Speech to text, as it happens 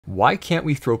Why can't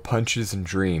we throw punches in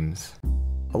dreams?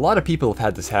 A lot of people have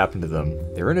had this happen to them.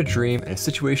 They're in a dream and a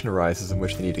situation arises in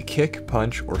which they need to kick,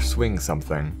 punch, or swing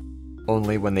something.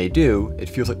 Only when they do, it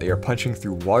feels like they are punching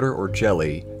through water or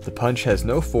jelly, the punch has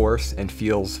no force and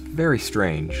feels very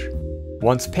strange.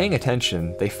 Once paying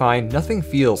attention, they find nothing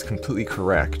feels completely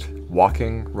correct.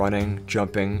 Walking, running,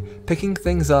 jumping, picking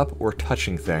things up, or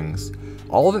touching things.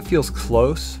 All of it feels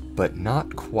close, but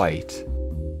not quite.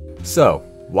 So,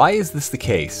 why is this the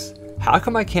case? How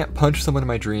come I can't punch someone in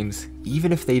my dreams,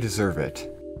 even if they deserve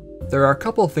it? There are a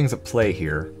couple of things at play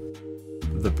here.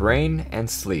 The brain and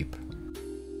sleep.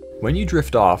 When you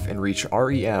drift off and reach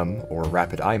REM, or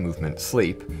rapid eye movement,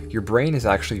 sleep, your brain is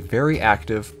actually very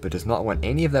active but does not want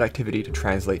any of that activity to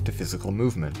translate to physical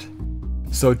movement.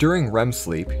 So during REM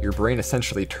sleep, your brain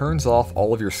essentially turns off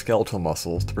all of your skeletal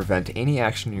muscles to prevent any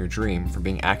action in your dream from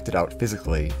being acted out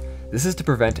physically. This is to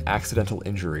prevent accidental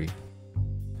injury.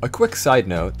 A quick side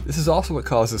note, this is also what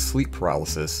causes sleep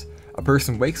paralysis. A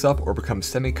person wakes up or becomes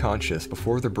semi-conscious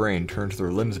before their brain turns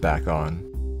their limbs back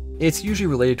on. It's usually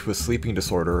related to a sleeping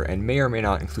disorder and may or may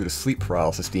not include a sleep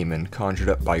paralysis demon conjured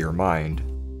up by your mind.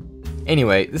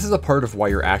 Anyway, this is a part of why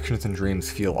your actions and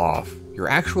dreams feel off. Your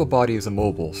actual body is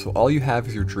immobile, so all you have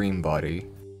is your dream body.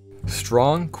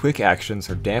 Strong, quick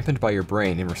actions are dampened by your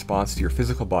brain in response to your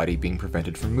physical body being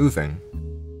prevented from moving.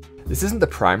 This isn't the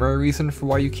primary reason for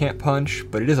why you can't punch,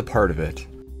 but it is a part of it.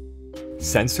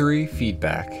 Sensory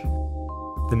feedback.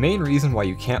 The main reason why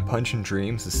you can't punch in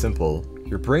dreams is simple.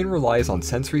 Your brain relies on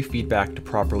sensory feedback to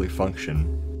properly function.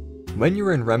 When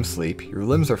you're in REM sleep, your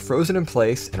limbs are frozen in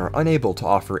place and are unable to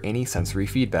offer any sensory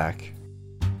feedback.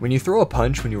 When you throw a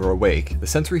punch when you are awake, the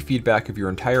sensory feedback of your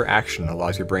entire action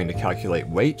allows your brain to calculate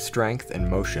weight, strength, and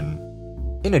motion.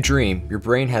 In a dream, your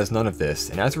brain has none of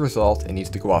this, and as a result, it needs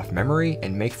to go off memory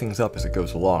and make things up as it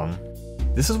goes along.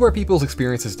 This is where people's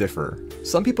experiences differ.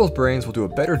 Some people's brains will do a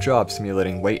better job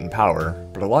simulating weight and power,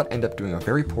 but a lot end up doing a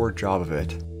very poor job of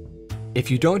it.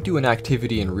 If you don't do an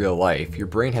activity in real life, your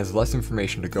brain has less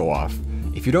information to go off.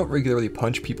 If you don't regularly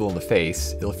punch people in the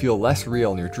face, it'll feel less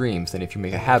real in your dreams than if you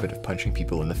make a habit of punching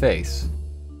people in the face.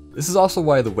 This is also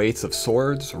why the weights of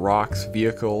swords, rocks,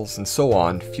 vehicles, and so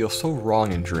on feel so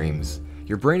wrong in dreams.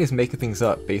 Your brain is making things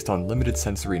up based on limited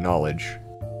sensory knowledge.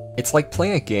 It's like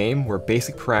playing a game where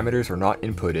basic parameters are not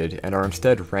inputted and are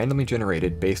instead randomly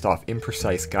generated based off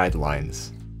imprecise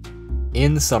guidelines.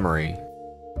 In summary,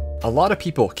 a lot of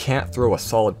people can't throw a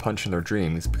solid punch in their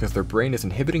dreams because their brain is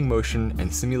inhibiting motion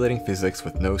and simulating physics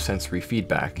with no sensory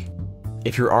feedback.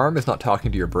 If your arm is not talking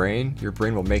to your brain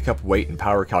will make up weight and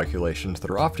power calculations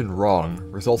that are often wrong,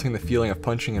 resulting in the feeling of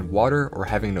punching in water or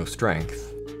having no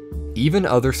strength. Even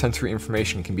other sensory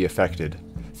information can be affected.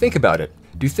 Think about it.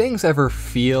 Do things ever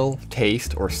feel,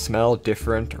 taste, or smell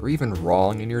different or even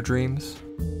wrong in your dreams?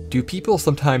 Do people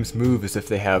sometimes move as if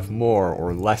they have more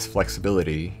or less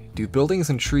flexibility? Do buildings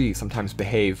and trees sometimes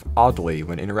behave oddly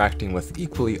when interacting with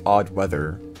equally odd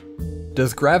weather?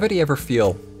 Does gravity ever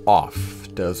feel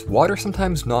off? Does water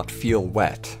sometimes not feel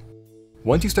wet?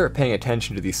 Once you start paying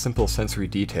attention to these simple sensory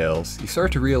details, you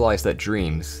start to realize that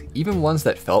dreams, even ones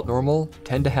that felt normal,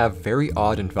 tend to have very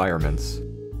odd environments.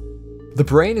 The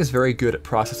brain is very good at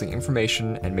processing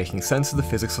information and making sense of the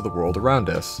physics of the world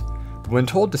around us, but when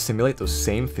told to simulate those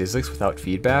same physics without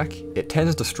feedback, it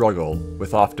tends to struggle,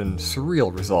 with often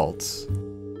surreal results.